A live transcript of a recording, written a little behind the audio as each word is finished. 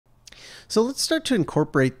So let's start to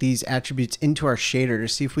incorporate these attributes into our shader to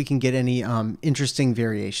see if we can get any interesting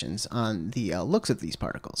variations on the looks of these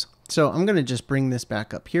particles. So I'm going to just bring this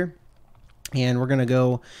back up here, and we're going to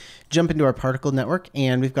go jump into our particle network,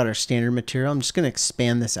 and we've got our standard material. I'm just going to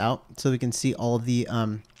expand this out so we can see all of the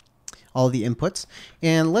inputs,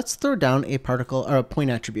 and let's throw down a particle or a point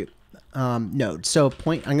attribute node. So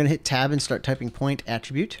point, I'm going to hit tab and start typing point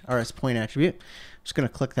attribute, rs point attribute. I'm just going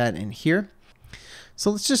to click that in here. So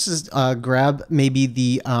let's just grab maybe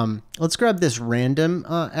the, let's grab this random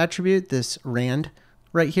attribute, this rand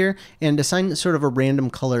right here, and assign sort of a random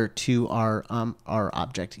color to our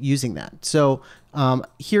object using that. So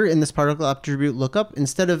here in this particle attribute lookup,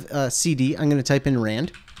 instead of CD, I'm going to type in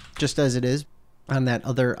rand, just as it is on that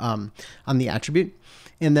other, on the attribute.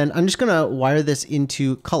 And then I'm just going to wire this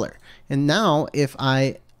into color. And now if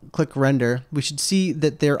I click render, we should see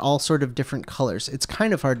that they're all sort of different colors. It's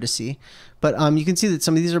kind of hard to see, but you can see that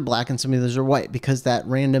some of these are black and some of these are white because that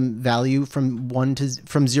random value from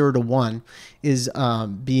 0 to 1 is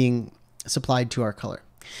being supplied to our color.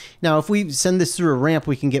 Now, if we send this through a ramp,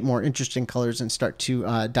 we can get more interesting colors and start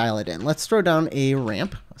to dial it in. Let's throw down a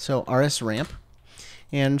ramp, so rs ramp,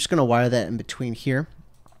 and I'm just going to wire that in between here.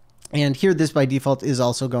 And here, this by default is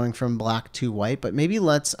also going from black to white, but maybe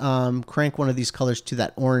let's crank one of these colors to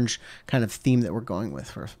that orange kind of theme that we're going with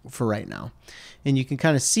for right now. And you can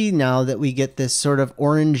kind of see now that we get this sort of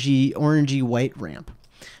orangey white ramp.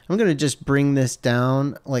 I'm going to just bring this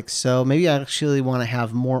down like so. Maybe I actually want to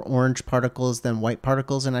have more orange particles than white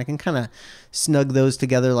particles, and I can kind of snug those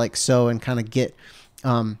together like so and kind of get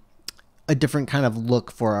a different kind of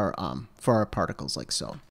look for our particles like so.